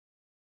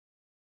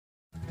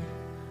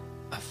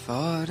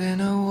Fought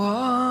in a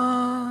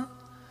war,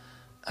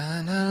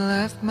 and I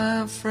left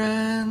my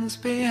friends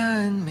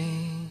behind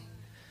me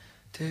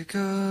to go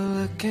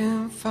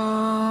looking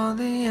for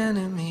the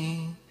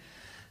enemy,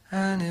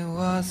 and it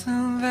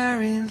wasn't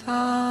very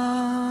long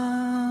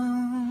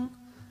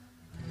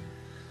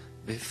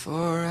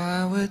before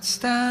I would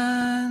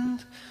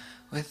stand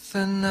with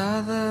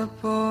another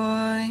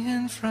boy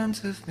in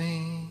front of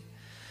me,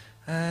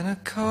 and a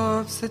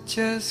corpse that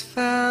just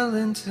fell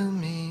into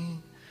me,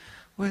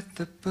 with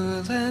the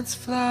bullets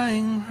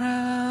flying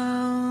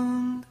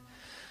round.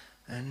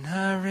 And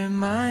I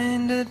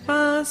reminded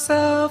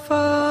myself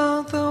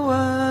of the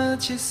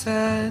words you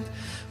said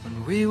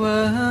when we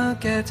were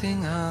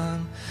getting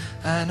on,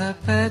 and I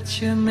bet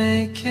you're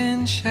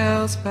making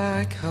shells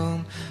back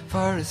home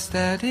for a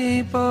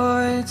steady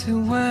boy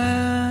to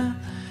wear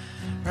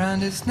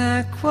round his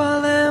neck,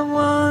 while it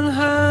won't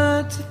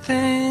hurt to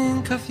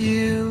think of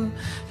you,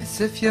 as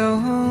if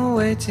you're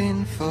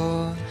waiting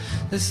for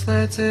this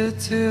letter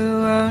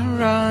to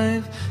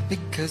arrive,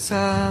 because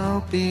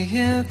I'll be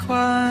here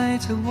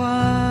quite a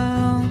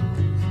while.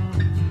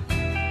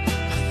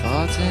 I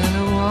fought in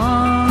a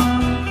war,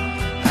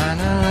 and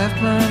I left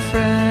my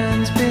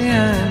friends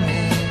behind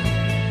me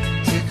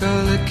to go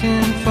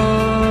looking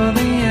for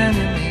the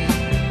enemy,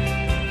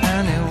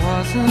 and it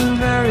wasn't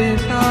very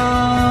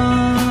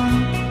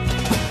long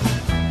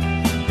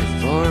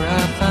before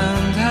I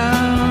found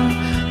out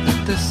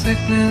that the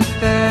sickness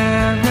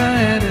there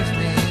ahead of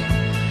me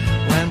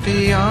went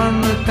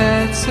beyond the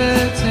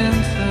bed-set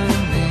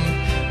infamy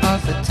of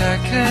a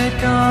decade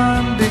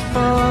gone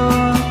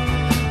before.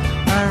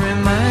 I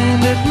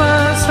reminded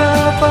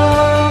myself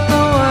of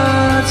the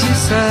words you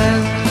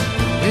said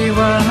when we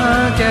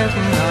were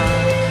getting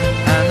on,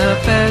 and I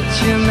bet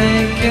you're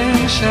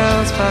making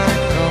shells back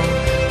home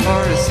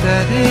for a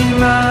steady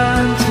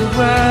man to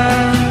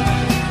wear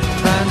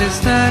round his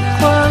neck,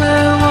 while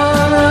I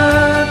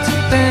wanted to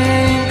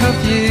think of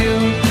you,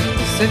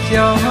 as if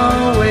you're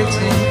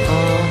waiting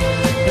for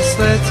this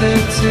letter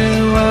to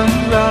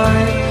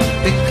arrive,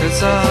 because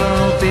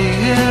I'll be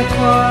here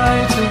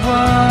quite a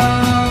while.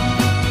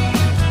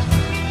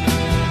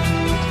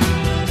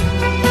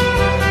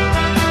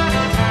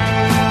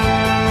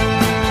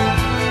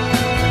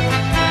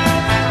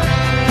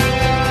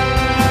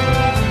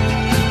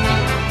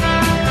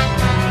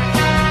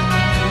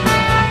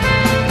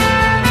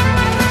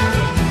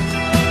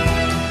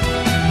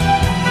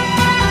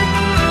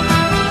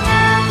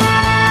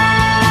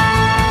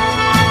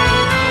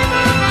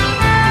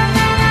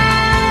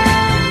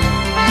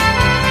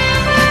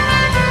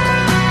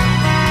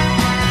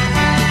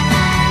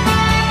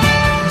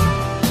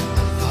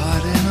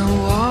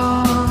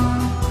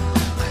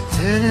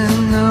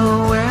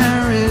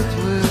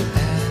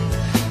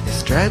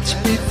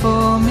 Stretched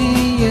before me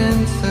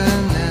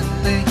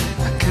infinitely,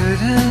 I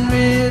couldn't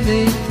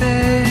really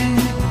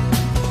think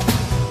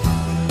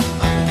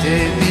of the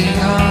day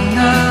beyond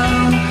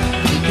now.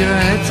 Keep your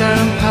head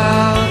down,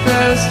 pal,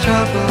 there's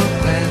trouble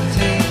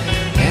plenty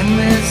in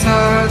this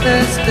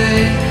hardest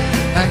day.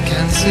 I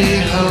can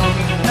see hope,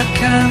 I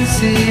can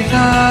see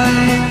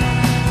light.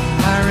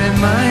 I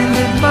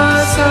reminded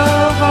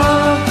myself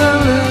of the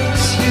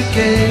looks you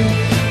gave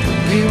when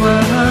we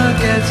were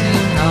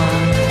getting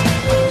on.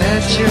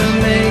 You're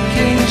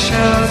making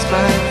shells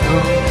back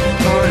home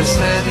for a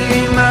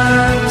steady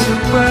man to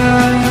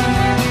wear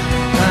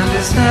and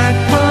his neck,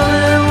 while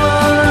I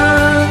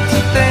want to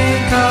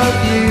think of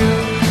you,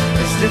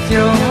 as if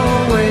you're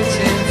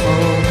waiting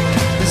for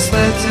this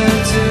letter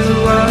to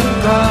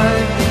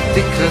arrive,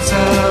 because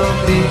I'll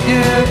be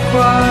here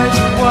quite